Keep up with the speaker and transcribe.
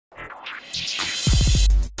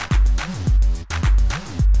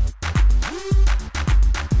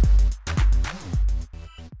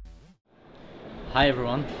Hi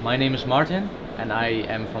everyone, my name is Martin and I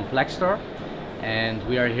am from Plextor, and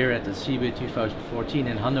we are here at the CeBIT 2014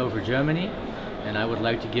 in Hanover, Germany, and I would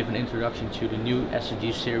like to give an introduction to the new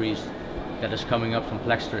SSD series that is coming up from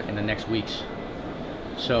Plextor in the next weeks.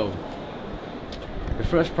 So the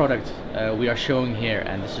first product we are showing here,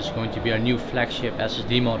 and this is going to be our new flagship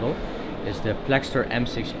SSD model, is the Plextor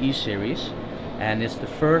M6e series, and it's the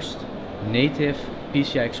first native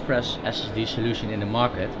PCI Express SSD solution in the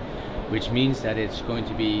market, which means that it's going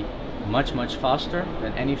to be much faster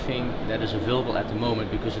than anything that is available at the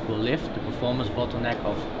moment, because it will lift the performance bottleneck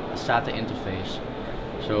of a SATA interface.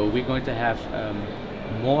 So we're going to have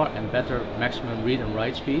more and better maximum read and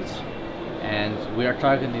write speeds, and we are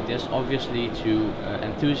targeting this obviously to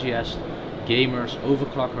enthusiasts, gamers,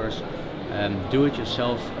 overclockers,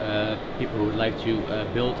 do-it-yourself people who would like to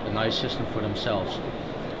build a nice system for themselves.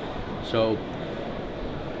 So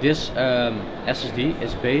this SSD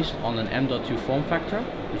is based on an M.2 form factor,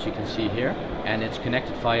 which you can see here, and it's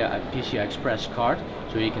connected via a PCI Express card,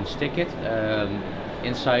 so you can stick it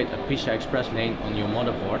inside a PCI Express lane on your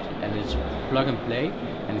motherboard, and it's plug and play,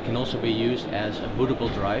 and it can also be used as a bootable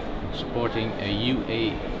drive supporting a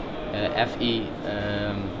UEFI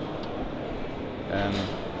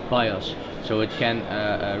BIOS, so it can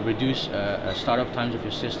reduce startup times of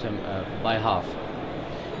your system by half.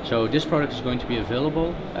 So this product is going to be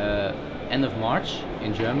available end of March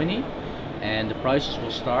in Germany, and the prices will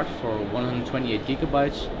start for 128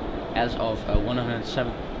 gigabytes as of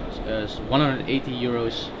 180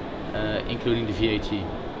 euros including the VAT.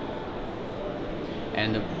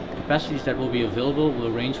 And the capacities that will be available will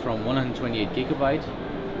range from 128 gigabyte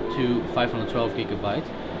to 512 gigabyte,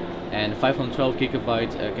 and 512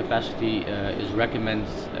 gigabyte capacity is recommended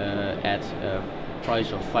at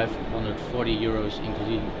price of 540 euros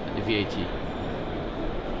including the VAT.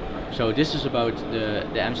 So this is about the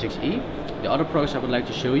M6e. The other products I would like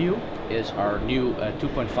to show you is our new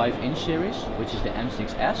 2.5 inch series, which is the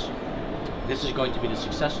M6S. This is going to be the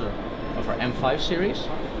successor of our M5 series,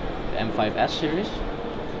 the M5S series,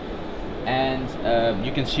 and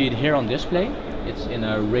you can see it here on display. It's in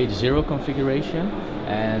a RAID 0 configuration,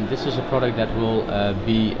 and this is a product that will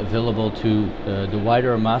be available to the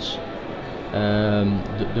wider mass.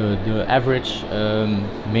 The average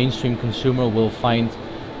mainstream consumer will find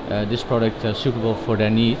this product suitable for their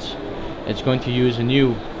needs. It's going to use a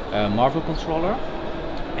new Marvel controller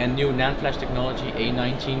and new NAND flash technology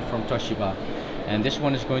A19 from Toshiba, and this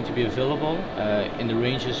one is going to be available in the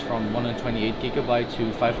ranges from 128 gigabyte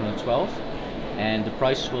to 512, and the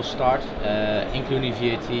prices will start including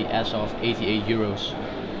VAT as of 88 euros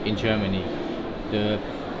in Germany. The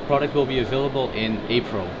product will be available in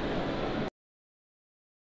April.